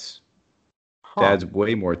dad's. Dad's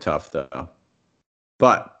way more tough though.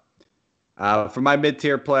 But for my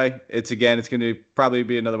mid-tier play, it's going to probably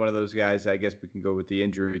be another one of those guys. I guess we can go with the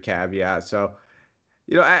injury caveat. So,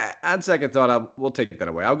 on second thought, we'll take that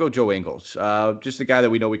away. I'll go Joe Ingles. Just a guy that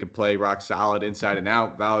we know we can play rock solid inside and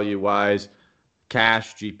out, value-wise,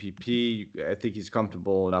 cash, GPP. I think he's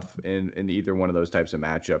comfortable enough in either one of those types of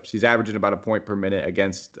matchups. He's averaging about a point per minute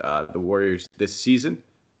against the Warriors this season.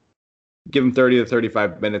 Give him 30 to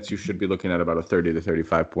 35 minutes. You should be looking at about a 30 to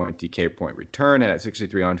 35 point DK point return. And at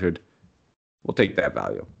 6,300, we'll take that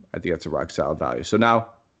value. I think that's a rock solid value. So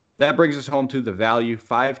now that brings us home to the value,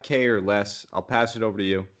 5K or less. I'll pass it over to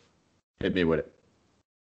you. Hit me with it.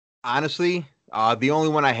 Honestly, the only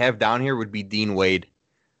one I have down here would be Dean Wade.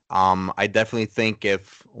 I definitely think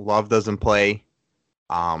if Love doesn't play,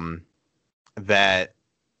 that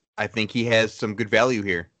I think he has some good value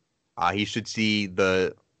here. He should see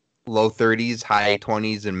the low 30s, high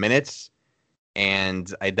 20s in minutes,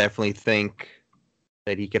 and I definitely think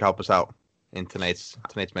that he could help us out in tonight's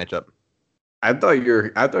matchup. I thought you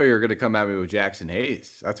were going to come at me with Jackson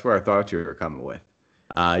Hayes. That's where I thought you were coming with.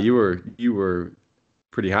 You were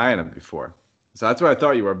pretty high on him before, so that's what I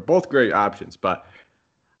thought you were. Both great options, but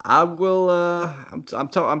I will. I'm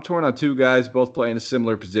torn on two guys, both playing a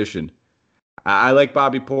similar position. I like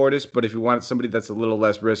Bobby Portis, but if you want somebody that's a little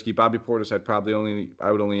less risky, Bobby Portis I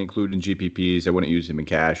would only include in GPPs. I wouldn't use him in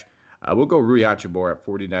cash. We'll go Rui Hachimura at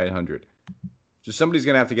 4,900. So somebody's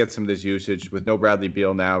going to have to get some of this usage with no Bradley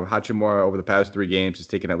Beal now. Hachimura over the past 3 games has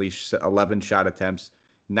taken at least 11 shot attempts,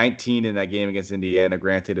 19 in that game against Indiana.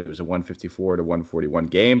 Granted, it was a 154 to 141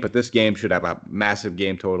 game, but this game should have a massive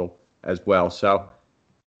game total as well. So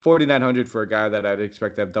 4,900 for a guy that I'd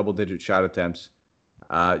expect to have double-digit shot attempts.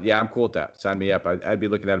 Yeah, I'm cool with that. Sign me up. I'd be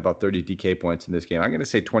looking at about 30 DK points in this game. I'm going to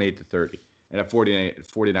say 28 to 30. And at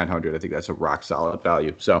 4,900, I think that's a rock-solid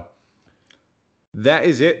value. So that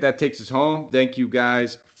is it. That takes us home. Thank you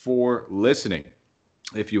guys for listening.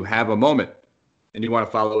 If you have a moment and you want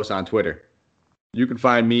to follow us on Twitter, you can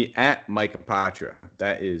find me at Mike Apotria.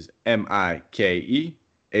 That is MikeApotria.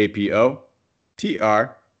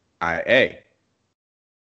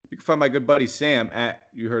 You can find my good buddy Sam at,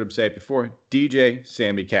 you heard him say it before, DJ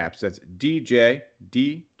Sammy Caps. That's DJ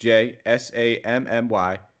Sammy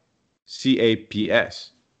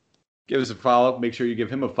Caps. Give us a follow. Make sure you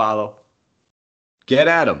give him a follow. Get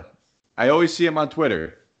at him. I always see him on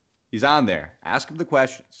Twitter. He's on there. Ask him the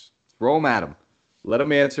questions. Throw them at him. Let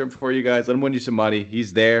him answer them for you guys. Let him win you some money.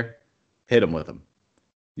 He's there. Hit him with him.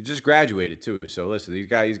 He just graduated too. So listen, he's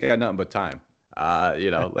got nothing but time. I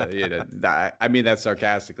mean that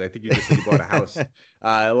sarcastically. I think you just said you bought a house.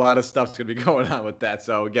 A lot of stuff's gonna be going on with that.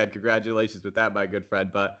 So again, congratulations with that, my good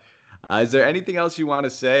friend. But is there anything else you want to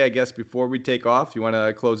say? I guess before we take off, you want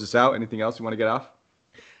to close this out? Anything else you want to get off?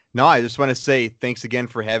 No, I just want to say thanks again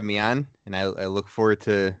for having me on, and I look forward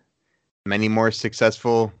to many more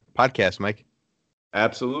successful podcasts, Mike.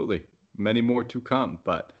 Absolutely, many more to come.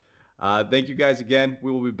 But thank you guys again.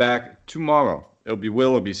 We will be back tomorrow. It'll be Will.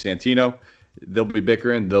 It'll be Santino. They'll be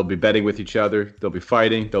bickering. They'll be betting with each other. They'll be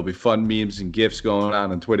fighting. There'll be fun memes and GIFs going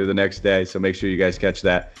on Twitter the next day. So make sure you guys catch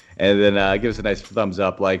that. And then give us a nice thumbs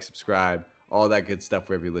up, like, subscribe, all that good stuff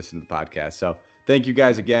wherever you listen to the podcast. So thank you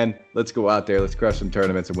guys again. Let's go out there. Let's crush some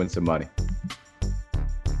tournaments and win some money.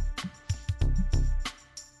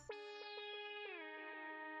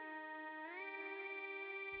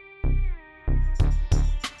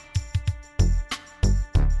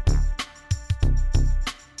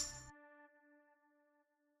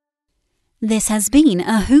 This has been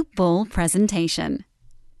a Hoop Ball presentation.